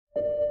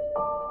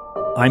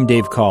I'm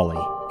Dave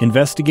Cawley,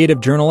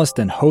 investigative journalist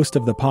and host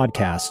of the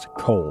podcast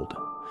Cold.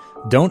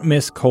 Don't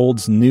miss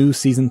Cold's new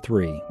Season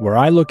 3, where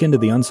I look into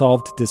the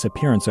unsolved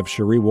disappearance of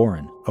Sheree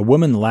Warren, a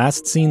woman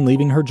last seen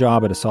leaving her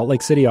job at a Salt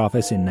Lake City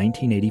office in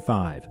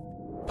 1985.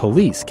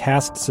 Police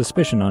cast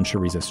suspicion on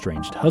Sheree's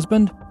estranged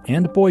husband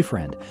and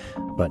boyfriend,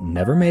 but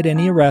never made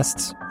any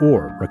arrests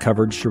or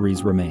recovered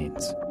Sheree's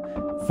remains.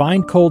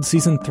 Find Cold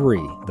Season 3,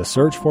 The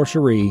Search for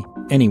Sheree,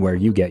 anywhere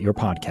you get your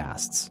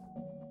podcasts.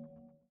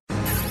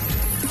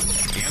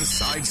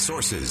 Inside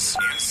Sources.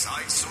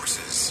 Inside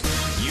Sources.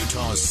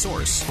 Utah's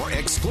source for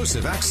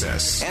exclusive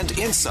access and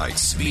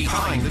insights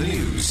behind the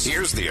news.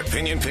 Here's the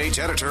opinion page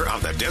editor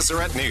of the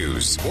Deseret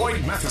News,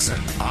 Boyd Matheson,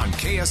 on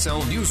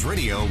KSL News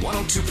Radio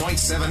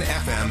 102.7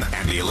 FM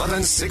and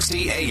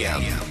 1160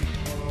 AM.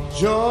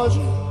 Georgia,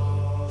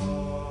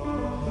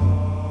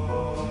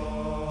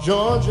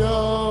 Georgia,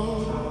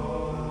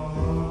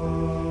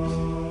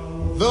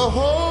 the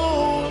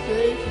whole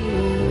day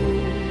through.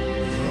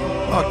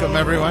 Welcome,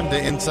 everyone,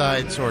 to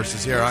Inside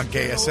Sources here on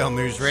KSL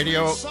News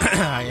Radio.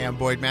 I am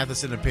Boyd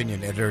Matheson,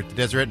 opinion editor at the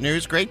Deseret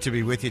News. Great to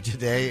be with you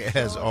today,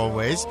 as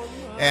always.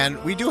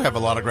 And we do have a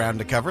lot of ground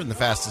to cover in the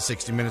fastest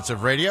 60 minutes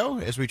of radio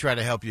as we try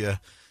to help you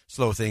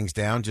slow things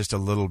down just a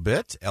little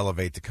bit,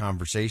 elevate the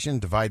conversation,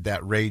 divide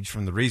that rage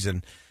from the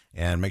reason,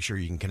 and make sure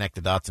you can connect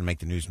the dots and make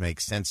the news make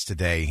sense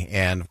today.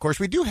 And, of course,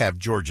 we do have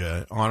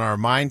Georgia on our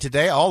mind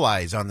today. All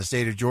eyes on the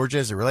state of Georgia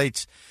as it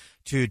relates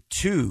to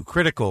two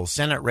critical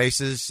Senate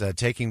races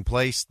taking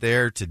place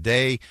there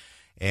today.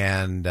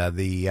 And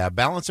the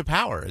balance of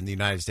power in the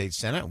United States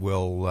Senate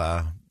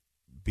will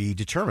be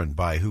determined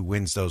by who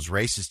wins those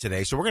races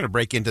today. So we're going to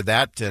break into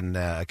that and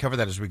cover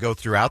that as we go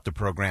throughout the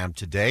program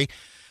today.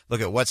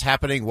 Look at what's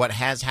happening, what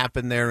has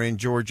happened there in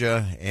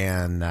Georgia,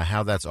 and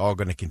how that's all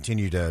going to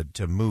continue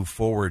to move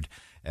forward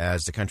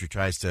as the country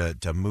tries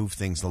to move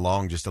things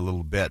along just a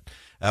little bit.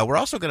 We're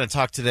also going to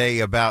talk today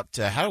about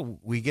how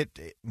we get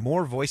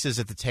more voices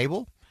at the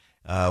table.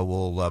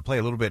 We'll play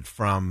a little bit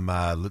from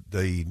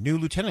the new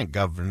Lieutenant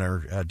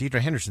Governor,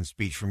 Deidre Henderson's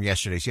speech from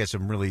yesterday. She had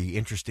some really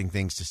interesting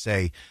things to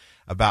say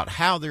about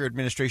how their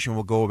administration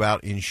will go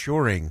about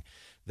ensuring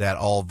that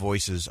all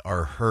voices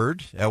are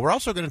heard. We're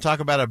also going to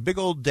talk about a big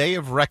old day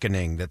of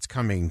reckoning that's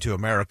coming to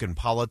American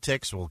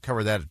politics. We'll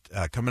cover that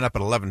coming up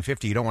at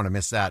 11:50. You don't want to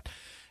miss that.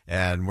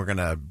 And we're going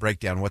to break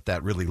down what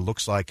that really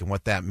looks like and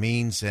what that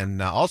means.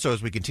 And also,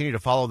 as we continue to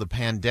follow the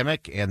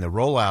pandemic and the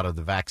rollout of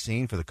the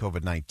vaccine for the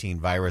COVID-19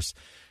 virus,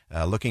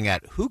 looking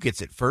at who gets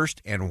it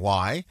first and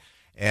why,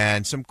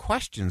 and some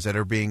questions that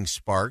are being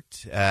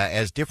sparked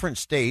as different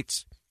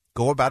states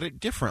go about it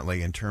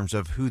differently in terms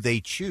of who they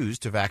choose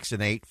to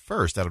vaccinate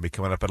first. That'll be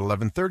coming up at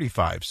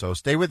 11:35. So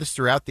stay with us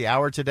throughout the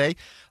hour today.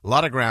 A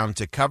lot of ground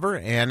to cover.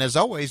 And as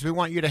always, we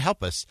want you to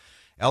help us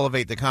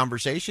elevate the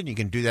conversation. You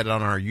can do that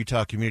on our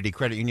Utah Community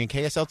Credit Union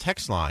KSL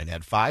text line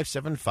at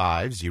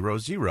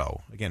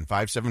 57500. Again,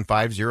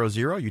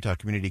 57500, Utah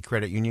Community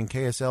Credit Union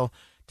KSL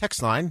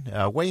text line.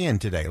 Weigh in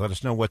today. Let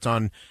us know what's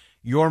on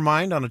your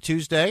mind on a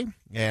Tuesday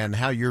and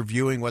how you're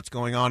viewing what's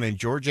going on in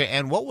Georgia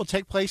and what will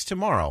take place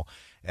tomorrow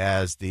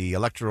as the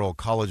Electoral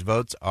College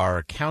votes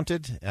are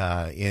counted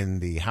in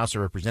the House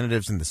of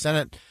Representatives and the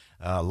Senate.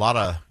 A lot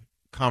of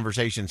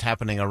conversations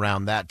happening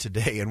around that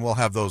today, and we'll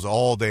have those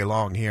all day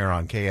long here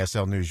on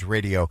KSL News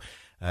Radio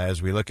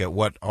as we look at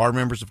what our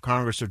members of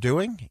Congress are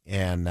doing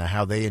and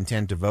how they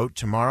intend to vote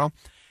tomorrow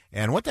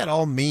and what that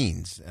all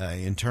means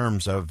in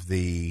terms of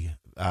the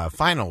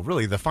final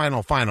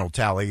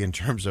tally in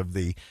terms of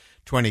the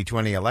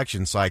 2020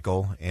 election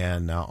cycle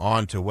and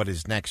on to what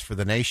is next for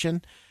the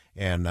nation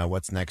and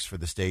what's next for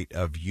the state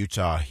of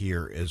Utah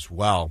here as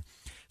well.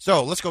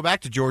 So let's go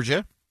back to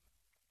Georgia,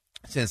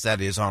 since that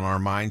is on our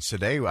minds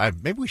today.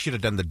 Maybe we should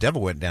have done The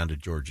Devil Went Down to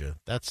Georgia.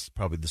 That's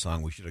probably the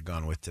song we should have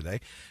gone with today.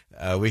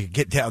 We could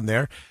get down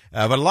there.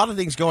 But a lot of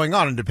things going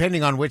on, and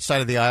depending on which side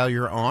of the aisle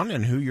you're on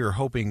and who you're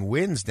hoping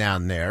wins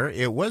down there,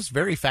 it was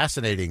very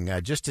fascinating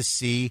just to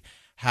see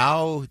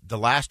how the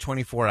last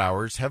 24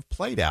 hours have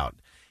played out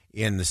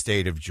in the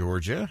state of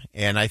Georgia.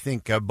 And I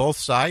think both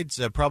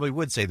sides probably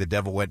would say the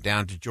devil went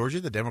down to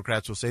Georgia. The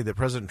Democrats will say that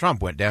President Trump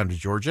went down to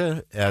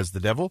Georgia as the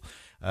devil.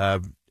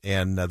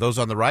 And those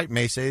on the right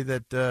may say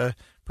that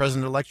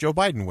President-elect Joe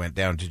Biden went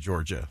down to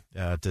Georgia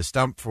to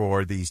stump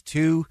for these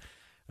two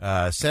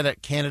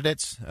Senate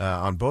candidates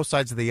on both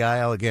sides of the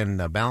aisle. Again,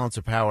 balance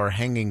of power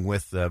hanging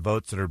with the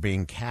votes that are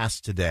being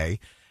cast today.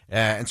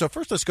 And so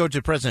first, let's go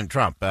to President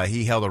Trump.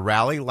 He held a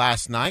rally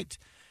last night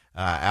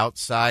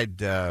outside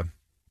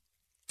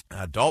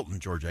Dalton,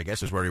 Georgia, I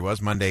guess is where he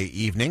was, Monday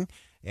evening,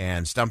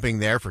 and stumping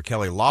there for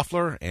Kelly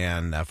Loeffler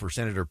and for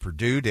Senator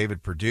Perdue,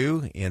 David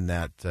Perdue, in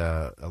that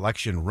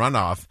election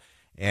runoff.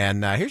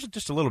 And here's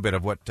just a little bit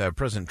of what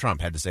President Trump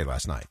had to say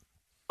last night.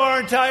 Our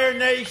entire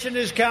nation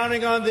is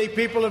counting on the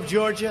people of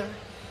Georgia.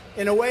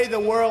 In a way, the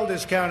world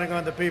is counting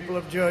on the people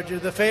of Georgia.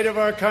 The fate of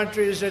our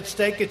country is at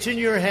stake. It's in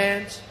your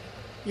hands.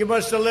 You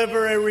must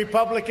deliver a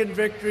Republican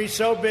victory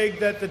so big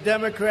that the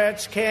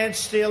Democrats can't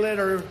steal it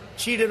or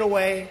cheat it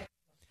away.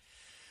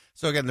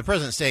 So, again, the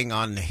president staying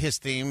on his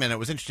theme, and it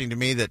was interesting to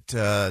me that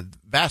the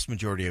vast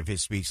majority of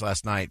his speech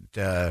last night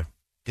didn't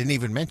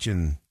even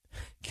mention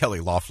Kelly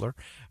Loeffler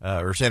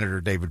or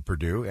Senator David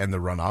Perdue, and the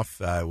runoff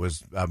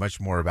was much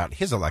more about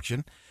his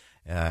election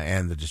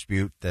and the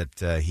dispute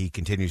that he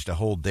continues to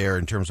hold there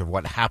in terms of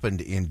what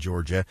happened in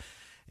Georgia.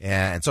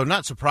 And so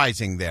not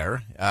surprising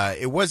there.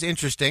 It was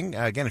interesting,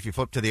 again, if you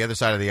flip to the other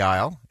side of the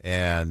aisle,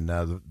 and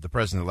the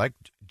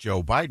president-elect,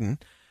 Joe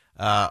Biden,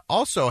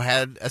 also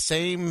had a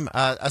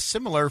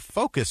similar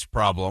focus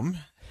problem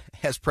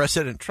as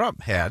President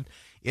Trump had,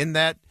 in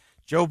that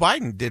Joe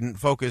Biden didn't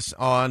focus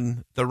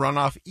on the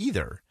runoff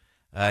either.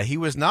 He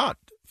was not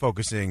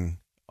focusing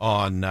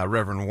on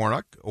Reverend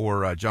Warnock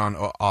or John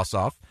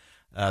Ossoff,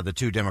 the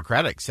two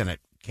Democratic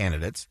Senate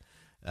candidates.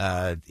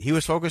 He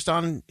was focused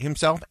on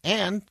himself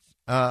and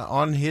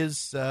on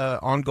his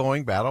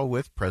ongoing battle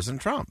with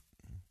President Trump.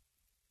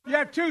 You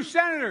have two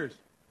senators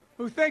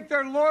who think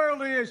their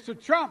loyalty is to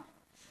Trump,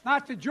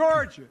 not to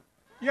Georgia.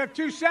 You have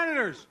two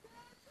senators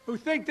who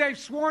think they've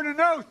sworn an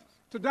oath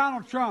to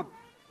Donald Trump,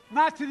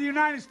 not to the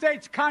United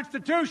States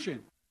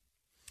Constitution.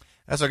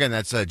 That's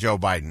Joe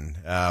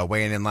Biden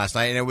weighing in last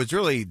night.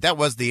 And that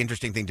was the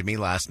interesting thing to me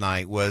last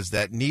night, was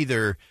that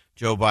neither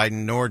Joe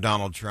Biden nor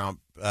Donald Trump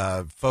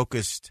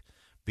focused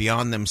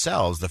beyond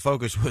themselves. The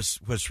focus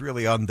was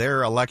really on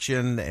their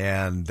election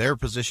and their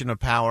position of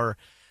power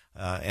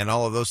and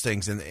all of those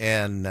things.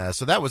 And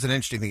so that was an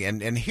interesting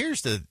thing. And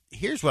here's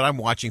what I'm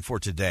watching for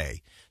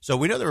today. So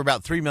we know there were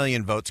about 3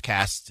 million votes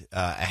cast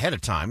ahead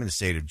of time in the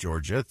state of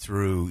Georgia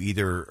through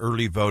either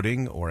early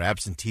voting or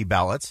absentee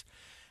ballots.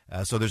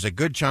 So there's a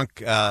good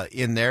chunk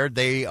in there.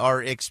 They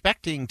are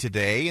expecting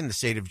today in the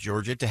state of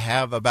Georgia to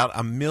have about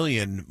 1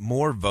 million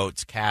more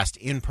votes cast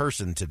in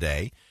person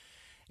today.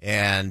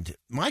 And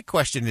my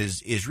question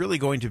is really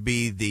going to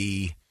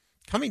be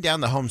coming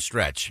down the home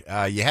stretch.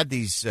 You had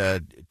these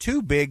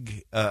two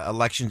big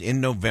elections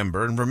in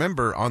November. And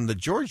remember, on the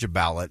Georgia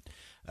ballot,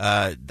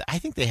 I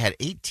think they had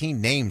 18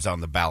 names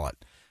on the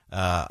ballot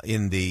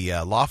in the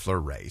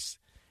Loeffler race.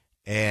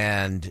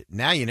 And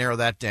now you narrow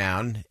that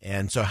down.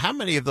 And so how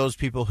many of those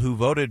people who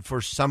voted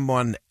for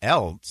someone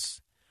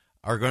else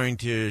are going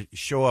to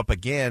show up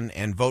again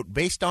and vote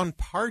based on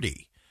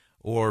party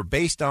or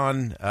based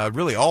on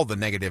really all the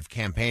negative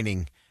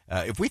campaigning?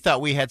 If we thought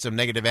we had some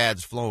negative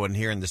ads flowing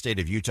here in the state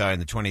of Utah in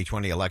the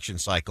 2020 election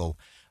cycle,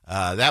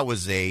 that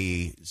was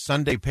a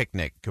Sunday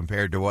picnic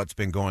compared to what's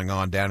been going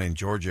on down in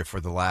Georgia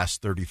for the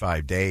last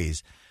 35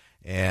 days.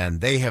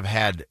 And they have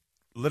had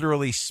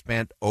literally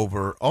spent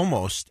over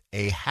almost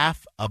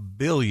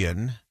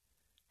 $500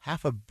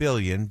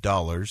 million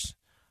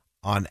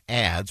on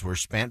ads were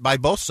spent by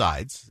both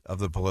sides of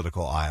the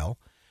political aisle,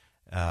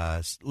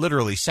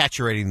 literally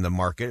saturating the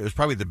market. It was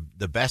probably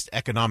the best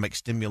economic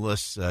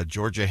stimulus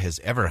Georgia has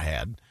ever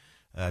had,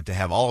 to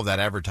have all of that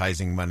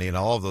advertising money and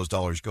all of those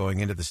dollars going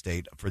into the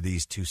state for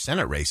these two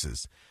Senate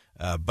races.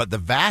 But the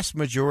vast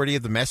majority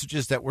of the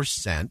messages that were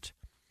sent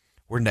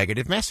were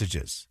negative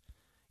messages,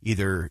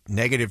 either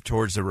negative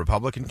towards the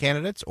Republican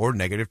candidates or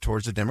negative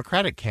towards the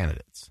Democratic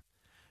candidates.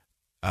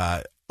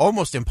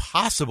 Almost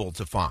impossible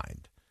to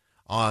find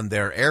on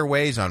their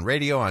airways, on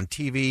radio, on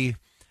TV,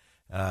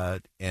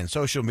 and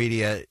social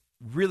media.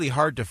 Really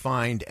hard to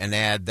find an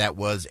ad that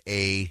was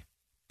a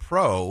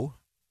pro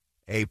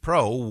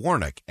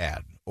Warnock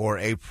ad, or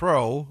a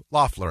pro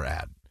Loeffler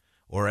ad,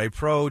 or a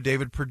pro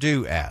David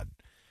Perdue ad.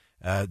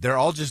 They're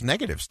all just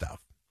negative stuff.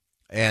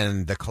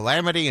 And the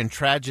calamity and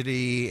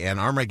tragedy and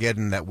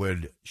Armageddon that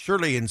would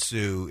surely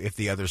ensue if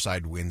the other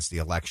side wins the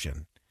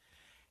election.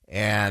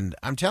 And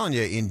I'm telling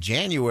you, in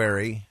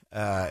January,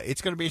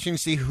 it's going to be interesting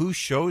to see who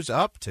shows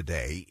up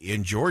today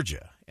in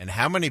Georgia and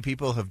how many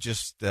people have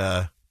just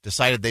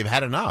decided they've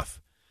had enough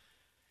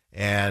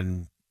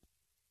and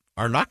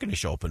are not going to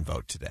show up and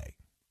vote today.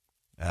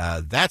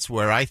 That's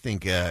where I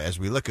think, as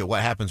we look at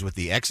what happens with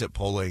the exit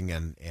polling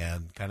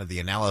and kind of the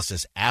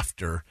analysis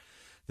after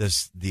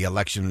the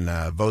election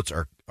votes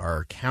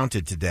are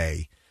counted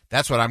today,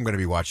 that's what I'm going to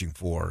be watching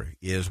for,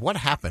 is what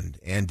happened.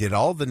 And did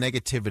all the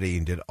negativity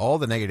and did all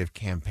the negative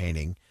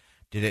campaigning,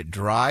 did it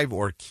drive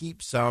or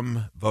keep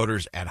some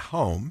voters at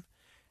home?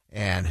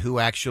 And who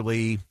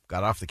actually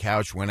got off the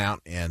couch, went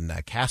out and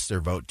cast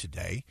their vote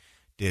today?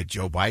 Did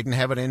Joe Biden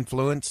have an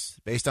influence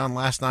based on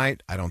last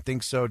night? I don't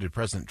think so. Did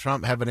President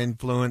Trump have an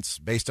influence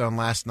based on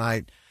last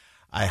night?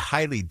 I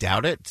highly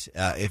doubt it.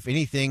 If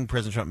anything,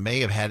 President Trump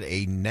may have had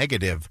a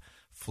negative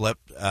flip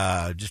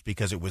just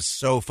because it was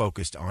so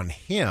focused on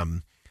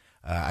him.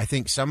 I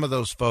think some of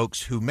those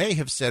folks who may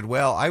have said,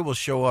 well, I will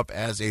show up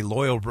as a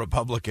loyal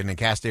Republican and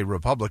cast a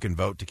Republican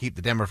vote to keep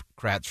the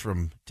Democrats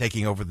from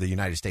taking over the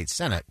United States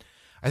Senate.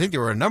 I think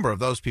there were a number of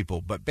those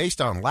people. But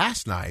based on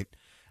last night,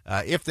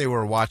 if they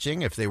were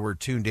watching, if they were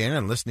tuned in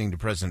and listening to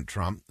President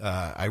Trump,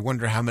 I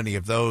wonder how many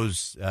of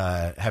those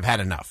have had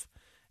enough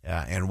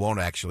and won't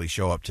actually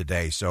show up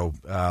today. So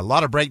a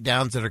lot of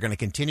breakdowns that are going to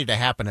continue to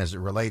happen as it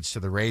relates to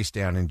the race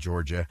down in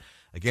Georgia.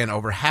 Again,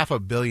 over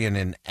 $500 million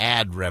in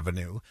ad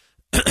revenue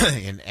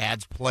in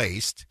ads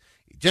placed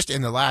just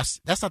in the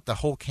last. That's not the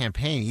whole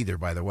campaign either,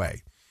 by the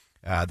way.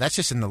 That's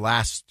just in the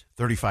last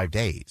 35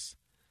 days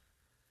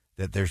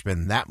that there's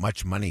been that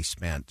much money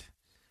spent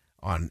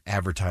on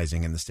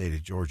advertising in the state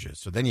of Georgia.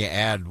 So then you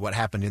add what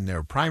happened in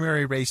their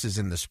primary races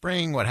in the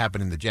spring, what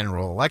happened in the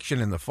general election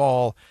in the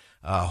fall.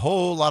 A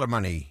whole lot of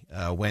money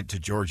went to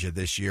Georgia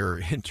this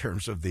year in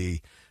terms of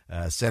the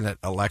Senate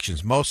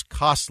elections, most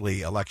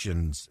costly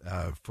elections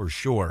for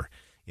sure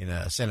in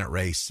a Senate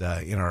race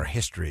in our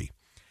history.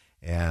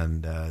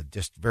 And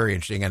just very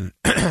interesting.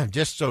 And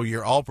just so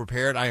you're all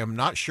prepared, I am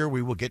not sure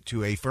we will get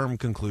to a firm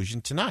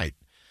conclusion tonight.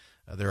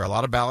 There are a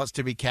lot of ballots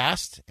to be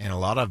cast and a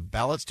lot of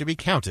ballots to be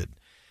counted.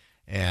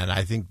 And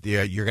I think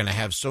you're going to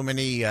have so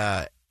many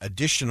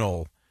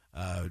additional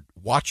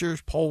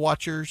watchers, poll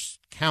watchers,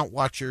 count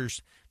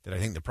watchers, that I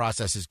think the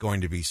process is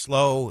going to be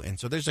slow. And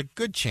so there's a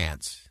good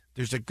chance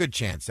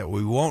that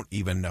we won't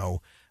even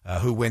know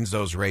who wins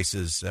those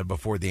races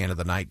before the end of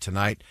the night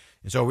tonight.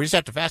 And so we just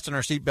have to fasten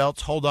our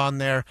seatbelts, hold on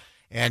there.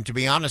 And to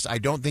be honest, I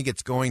don't think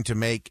it's going to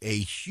make a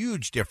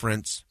huge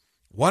difference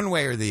one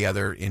way or the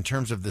other in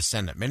terms of the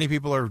Senate. Many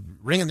people are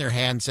wringing their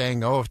hands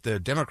saying, oh, if the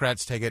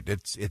Democrats take it,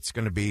 it's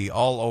going to be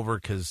all over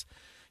because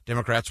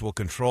Democrats will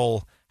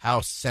control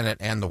House, Senate,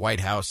 and the White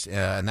House,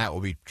 and that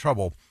will be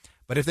trouble.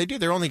 But if they do,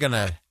 they're only going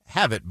to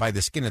have it by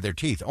the skin of their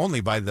teeth, only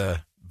by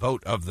the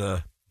vote of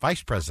the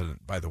vice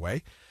president, by the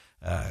way.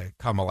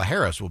 Kamala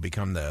Harris will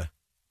become the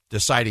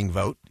deciding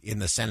vote in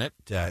the Senate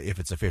if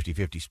it's a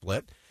 50-50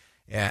 split.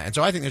 And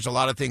so I think there's a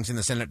lot of things in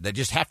the Senate that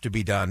just have to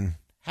be done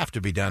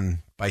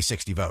by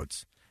 60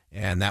 votes.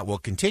 And that will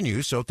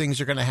continue. So things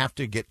are going to have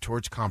to get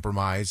towards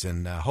compromise.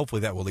 And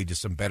hopefully that will lead to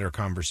some better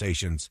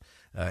conversations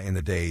in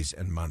the days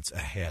and months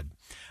ahead.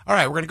 All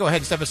right, we're going to go ahead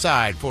and step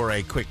aside for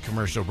a quick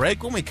commercial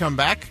break. When we come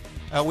back,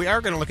 we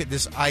are going to look at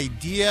this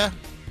idea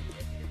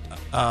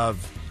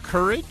of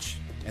courage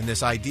and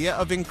this idea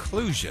of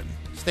inclusion.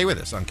 Stay with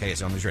us on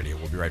KSL News Radio.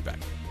 We'll be right back.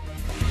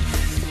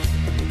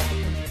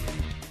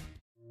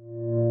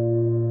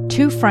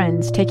 Two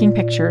friends taking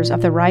pictures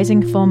of the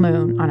rising full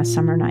moon on a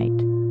summer night.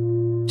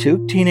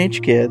 Two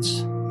teenage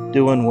kids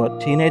doing what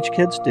teenage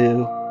kids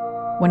do.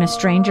 When a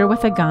stranger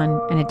with a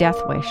gun and a death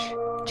wish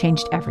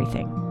changed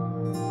everything.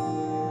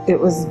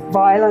 It was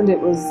violent, it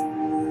was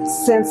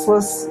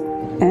senseless,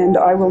 and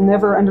I will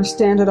never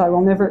understand it, I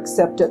will never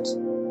accept it.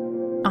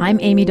 I'm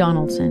Amy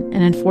Donaldson,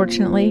 and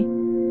unfortunately,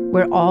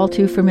 we're all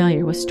too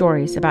familiar with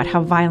stories about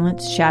how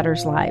violence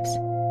shatters lives.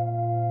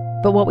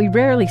 But what we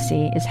rarely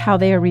see is how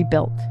they are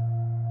rebuilt.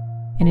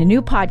 In a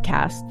new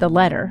podcast, The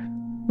Letter,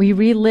 we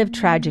relive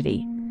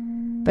tragedy,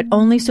 but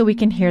only so we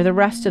can hear the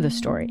rest of the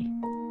story.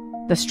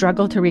 The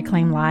struggle to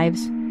reclaim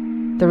lives,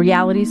 the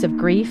realities of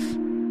grief,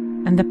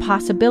 and the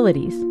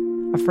possibilities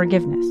of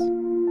forgiveness.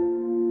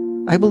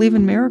 I believe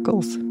in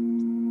miracles.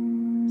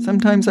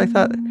 Sometimes I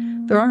thought,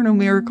 there are no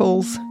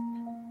miracles.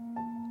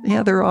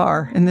 Yeah, there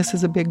are, and this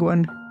is a big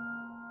one.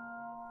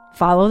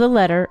 Follow The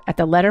Letter at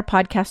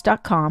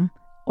theletterpodcast.com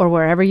or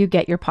wherever you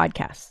get your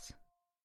podcasts.